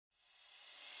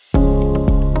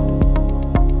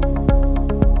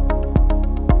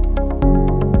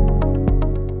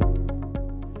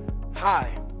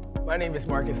My name is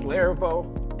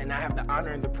Larivaux, and I have the honor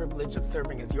and the privilege of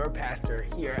serving as your pastor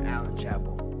here at Allen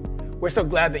Chapel. We're so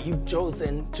glad that you've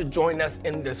chosen to join us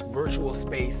in this virtual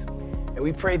space, and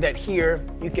we pray that here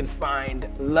you can find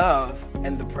love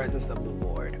and the presence of the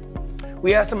Lord.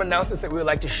 We have some announcements that we would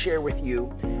like to share with you,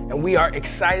 and we are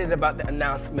excited about the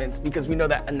announcements because we know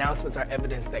that announcements are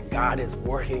evidence that God is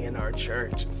working in our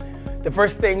church. The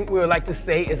first thing we would like to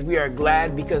say is we are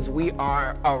glad because we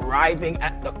are arriving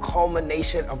at the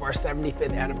culmination of our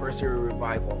 75th anniversary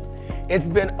revival. It's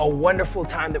been a wonderful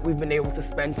time that we've been able to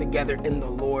spend together in the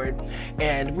Lord,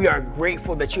 and we are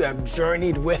grateful that you have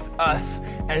journeyed with us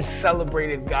and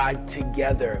celebrated God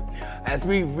together. As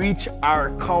we reach our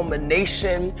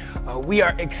culmination, we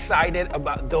are excited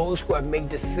about those who have made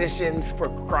decisions for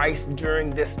Christ during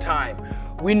this time.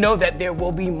 We know that there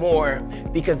will be more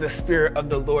because the Spirit of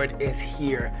the Lord is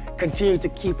here. Continue to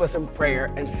keep us in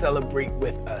prayer and celebrate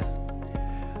with us.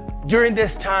 During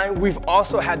this time, we've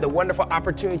also had the wonderful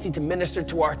opportunity to minister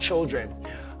to our children.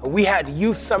 We had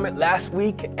Youth Summit last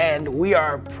week, and we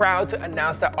are proud to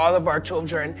announce that all of our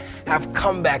children have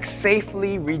come back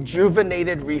safely,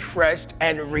 rejuvenated, refreshed,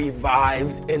 and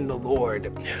revived in the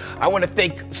Lord. I want to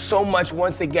thank so much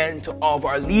once again to all of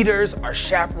our leaders, our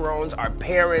chaperones, our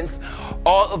parents,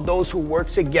 all of those who work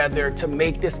together to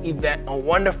make this event a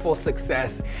wonderful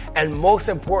success, and most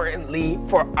importantly,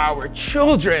 for our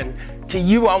children. To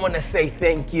you, I want to say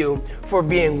thank you for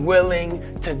being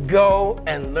willing to go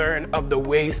and learn of the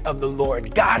ways of the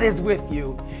Lord. God is with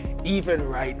you even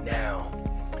right now.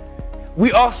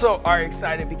 We also are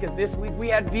excited because this week we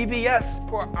had VBS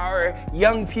for our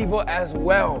young people as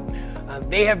well.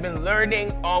 They have been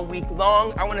learning all week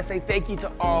long. I want to say thank you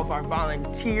to all of our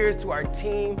volunteers, to our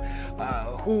team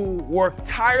who work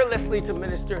tirelessly to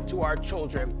minister to our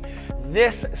children.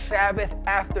 This Sabbath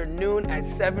afternoon at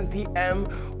 7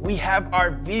 p.m., we have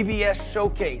our VBS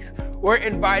showcase. We're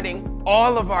inviting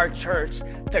all of our church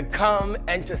to come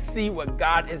and to see what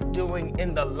God is doing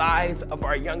in the lives of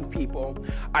our young people.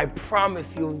 I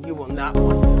promise you, you will not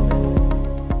want to miss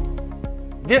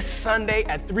it. This Sunday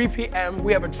at 3 p.m.,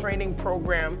 we have a training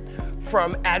program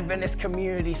from Adventist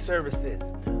Community Services.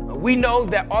 We know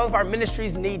that all of our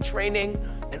ministries need training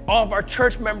and all of our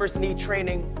church members need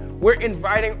training. We're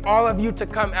inviting all of you to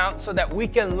come out so that we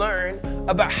can learn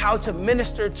about how to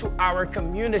minister to our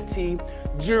community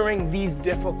during these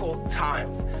difficult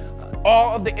times.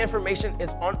 All of the information is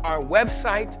on our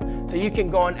website, so you can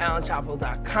go on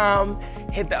allenchapel.com,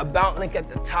 hit the About link at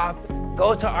the top,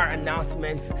 go to our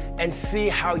announcements, and see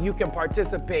how you can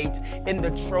participate in the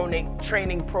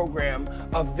training program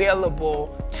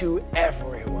available to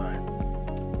everyone.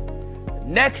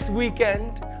 Next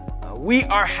weekend, we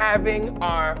are having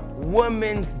our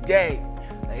Women's Day.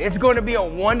 It's going to be a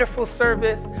wonderful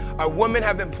service. Our women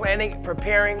have been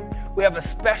preparing. We have a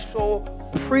special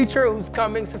preacher who's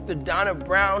coming, Sister Donna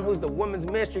Brown, who's the Women's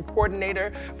Ministry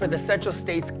Coordinator for the Central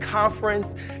States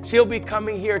Conference. She'll be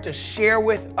coming here to share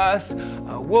with us.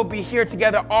 We'll be here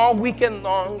together all weekend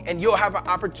long, and you'll have an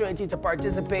opportunity to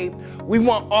participate. We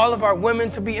want all of our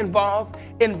women to be involved.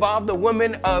 Involve the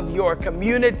women of your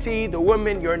community, the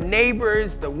women, your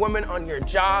neighbors, the women on your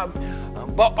job.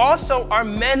 But also our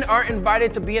men are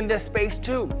invited to be in this space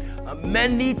too.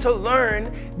 Men need to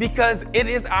learn because it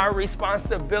is our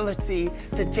responsibility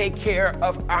to take care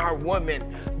of our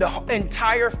women. The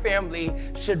entire family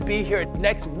should be here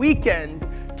next weekend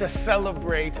to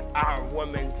celebrate our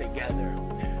women together.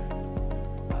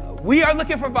 We are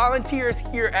looking for volunteers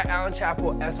here at Allen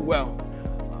Chapel as well.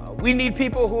 We need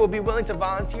people who will be willing to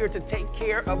volunteer to take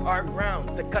care of our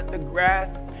grounds, to cut the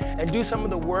grass, and do some of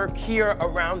the work here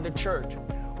around the church.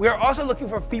 We are also looking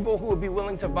for people who will be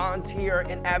willing to volunteer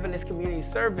in Adventist Community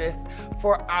Service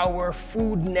for our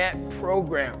FoodNet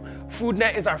program.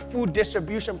 FoodNet is our food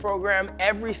distribution program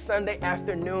every Sunday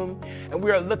afternoon, and we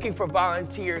are looking for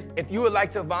volunteers. If you would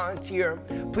like to volunteer,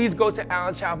 please go to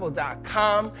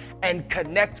allenchapel.com and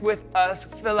connect with us,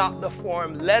 fill out the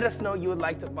form, let us know you would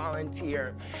like to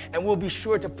volunteer, and we'll be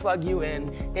sure to plug you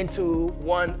into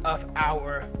one of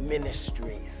our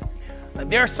ministries.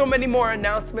 There are so many more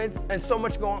announcements and so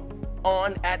much going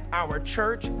on at our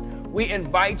church. We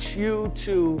invite you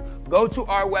to go to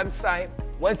our website.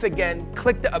 Once again,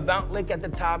 click the About link at the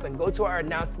top and go to our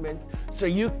announcements so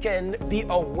you can be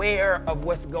aware of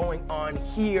what's going on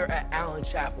here at Allen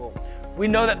Chapel. We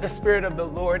know that the Spirit of the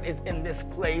Lord is in this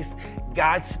place.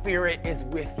 God's Spirit is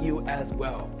with you as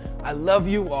well. I love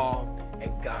you all,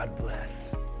 and God bless.